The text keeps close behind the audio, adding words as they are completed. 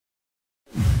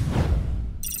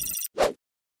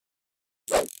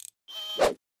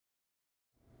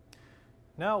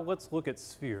now let's look at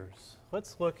spheres.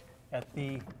 Let's look at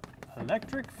the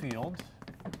electric field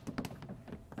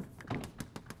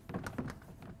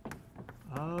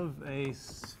of a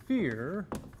sphere,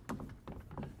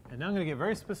 and now I'm going to get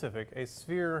very specific, a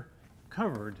sphere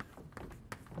covered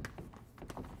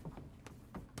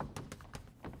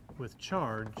with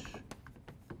charge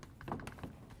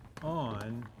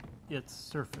on its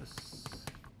surface.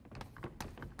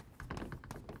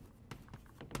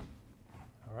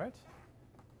 All right,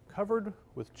 covered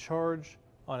with charge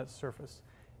on its surface.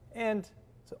 And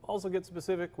to also get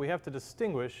specific, we have to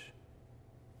distinguish,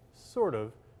 sort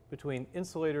of, between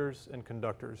insulators and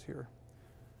conductors here.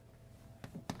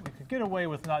 We could get away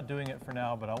with not doing it for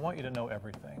now, but I want you to know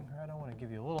everything. Right? I want to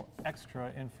give you a little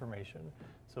extra information.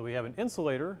 So we have an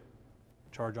insulator,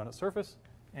 charge on its surface,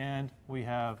 and we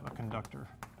have a conductor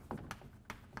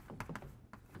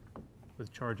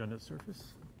with charge on its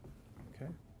surface.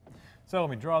 Okay. So let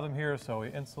me draw them here. So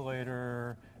an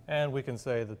insulator, and we can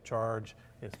say the charge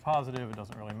is positive. It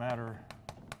doesn't really matter.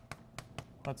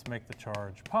 Let's make the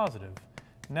charge positive.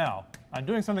 Now, I'm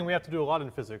doing something we have to do a lot in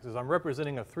physics, is I'm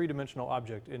representing a three-dimensional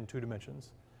object in 2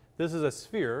 dimensions. This is a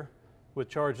sphere with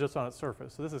charge just on its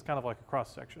surface. So this is kind of like a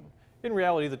cross-section. In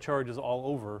reality, the charge is all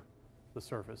over the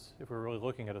surface if we're really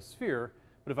looking at a sphere.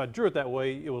 But if I drew it that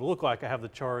way, it would look like I have the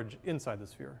charge inside the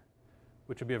sphere,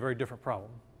 which would be a very different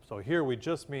problem. So here we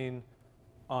just mean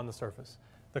on the surface.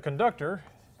 The conductor,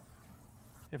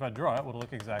 if I draw it, would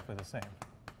look exactly the same.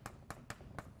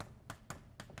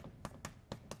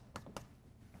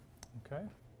 Okay.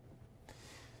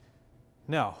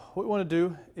 Now, what we want to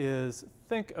do is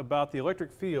think about the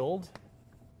electric field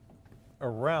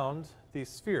around these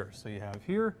spheres. So you have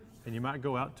here, and you might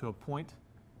go out to a point,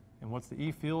 and what's the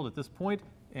E field at this point?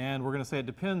 And we're going to say it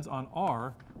depends on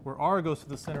R, where R goes to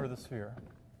the center of the sphere.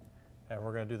 And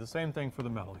we're going to do the same thing for the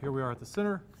metal. Here we are at the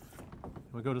center,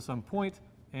 we go to some point,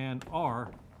 and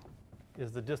R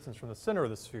is the distance from the center of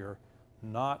the sphere,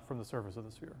 not from the surface of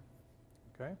the sphere.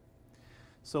 Okay?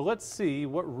 So let's see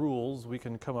what rules we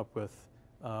can come up with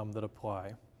that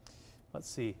apply. Let's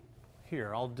see.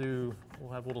 Here, we'll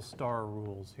have little star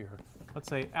rules here. Let's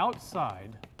say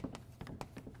outside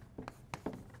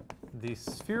the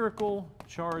spherical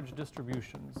charge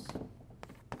distributions,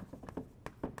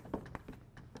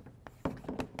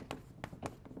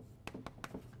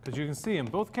 because you can see in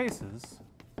both cases,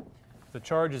 the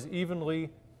charge is evenly,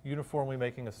 uniformly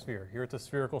making a sphere. Here it's a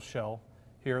spherical shell.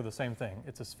 Here, the same thing.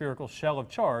 It's a spherical shell of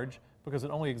charge because it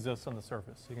only exists on the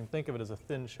surface. You can think of it as a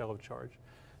thin shell of charge.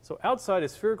 So outside a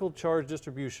spherical charge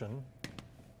distribution,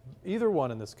 either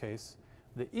one in this case,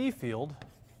 the E field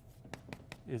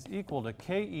is equal to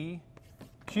KE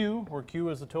Q, where Q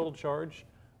is the total charge,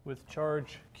 with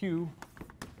charge Q,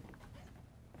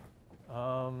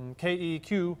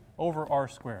 KEQ over R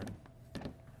squared.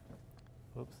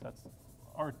 Oops, that's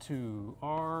R2,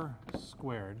 R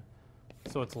squared.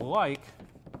 So it's like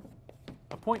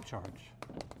a point charge.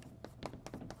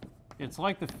 It's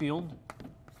like the field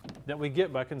that we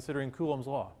get by considering Coulomb's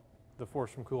law, the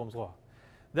force from Coulomb's law.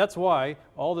 That's why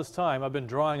all this time I've been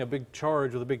drawing a big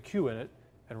charge with a big Q in it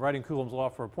and writing Coulomb's law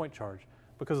for a point charge.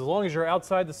 Because as long as you're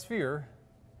outside the sphere,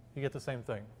 you get the same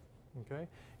thing. Okay?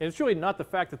 And it's really not the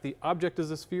fact that the object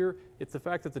is a sphere, it's the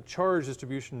fact that the charge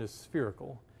distribution is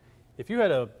spherical. If you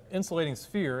had an insulating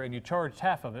sphere and you charged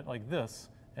half of it like this,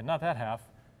 and not that half,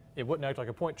 it wouldn't act like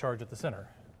a point charge at the center.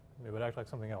 It would act like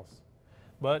something else.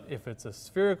 But if it's a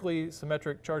spherically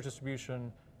symmetric charge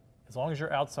distribution, as long as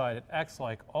you're outside, it acts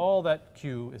like all that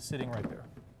Q is sitting right there.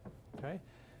 Okay?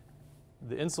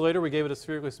 The insulator, we gave it a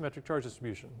spherically symmetric charge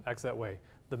distribution, acts that way.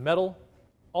 The metal,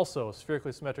 also a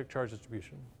spherically symmetric charge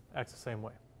distribution, acts the same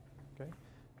way. Okay?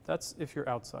 That's if you're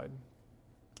outside.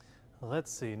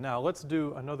 Let's see. Now let's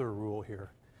do another rule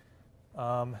here.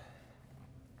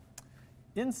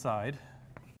 Inside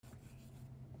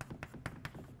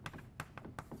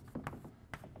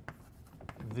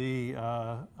the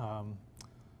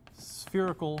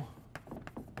spherical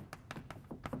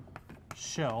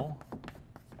shell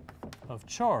of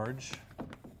charge,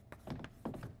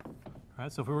 all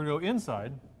right, so if we were to go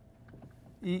inside,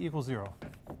 E equals 0.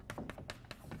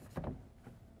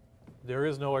 There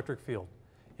is no electric field.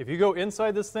 If you go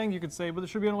inside this thing, you could say, but there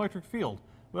should be an electric field.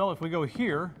 Well, if we go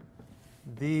here,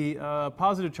 the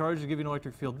positive charges give you an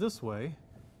electric field this way,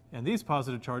 and these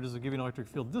positive charges will give you an electric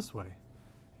field this way.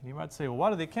 And you might say, well, why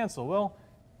do they cancel? Well,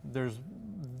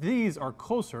 these are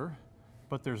closer,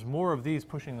 but there's more of these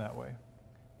pushing that way.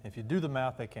 If you do the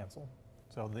math, they cancel.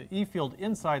 So the E field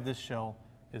inside this shell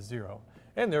is 0.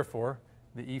 And therefore,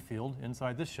 the E field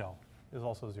inside this shell is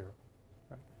also 0.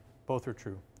 Right? Both are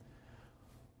true.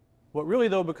 What really,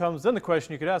 though, becomes then the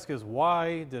question you could ask is,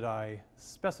 why did I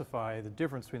specify the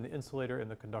difference between the insulator and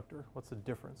the conductor? What's the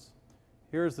difference?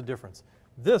 Here's the difference.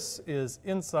 This is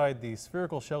inside the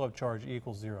spherical shell of charge E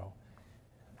equals 0.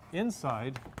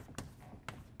 Inside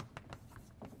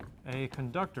a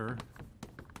conductor,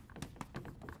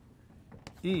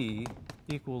 E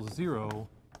equals 0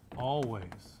 always.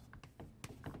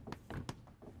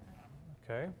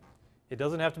 Okay? It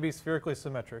doesn't have to be spherically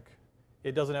symmetric.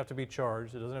 It doesn't have to be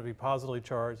charged. It doesn't have to be positively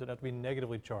charged. It doesn't have to be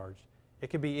negatively charged. It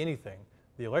can be anything.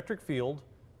 The electric field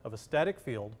of a static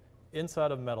field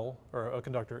inside of metal or a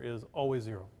conductor is always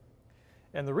 0.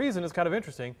 And the reason is kind of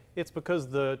interesting. It's because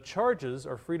the charges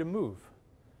are free to move.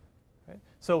 Right?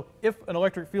 So if an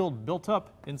electric field built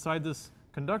up inside this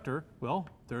conductor, well,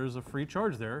 there's a free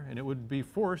charge there, and it would be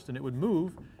forced, and it would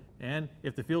move. And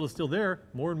if the field is still there,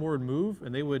 more and more would move,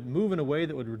 and they would move in a way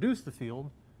that would reduce the field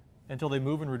until they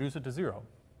move and reduce it to 0.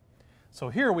 So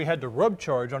here we had to rub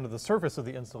charge onto the surface of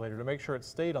the insulator to make sure it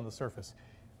stayed on the surface.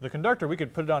 The conductor, we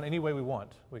could put it on any way we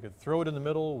want. We could throw it in the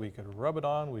middle, we could rub it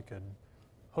on, we could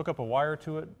hook up a wire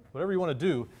to it. Whatever you want to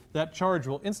do, that charge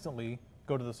will instantly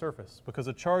go to the surface because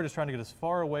the charge is trying to get as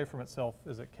far away from itself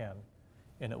as it can,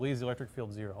 and it leaves the electric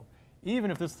field 0.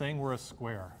 Even if this thing were a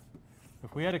square.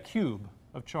 If we had a cube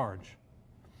of charge,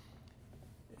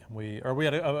 we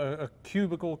had a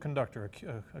cubical conductor,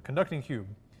 a conducting cube,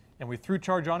 and we threw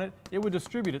charge on it, it would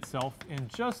distribute itself in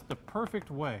just the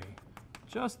perfect way,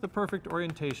 just the perfect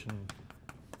orientation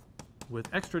with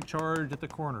extra charge at the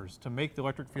corners to make the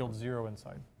electric field 0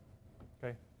 inside.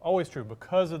 Okay? Always true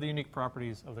because of the unique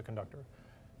properties of the conductor.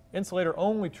 Insulator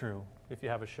only true if you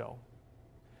have a shell.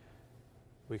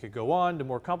 We could go on to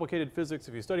more complicated physics.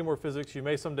 If you study more physics, you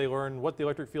may someday learn what the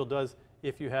electric field does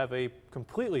if you have a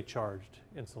completely charged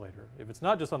insulator. If it's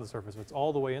not just on the surface, if it's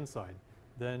all the way inside,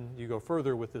 then you go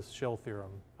further with this shell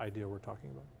theorem idea we're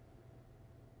talking about.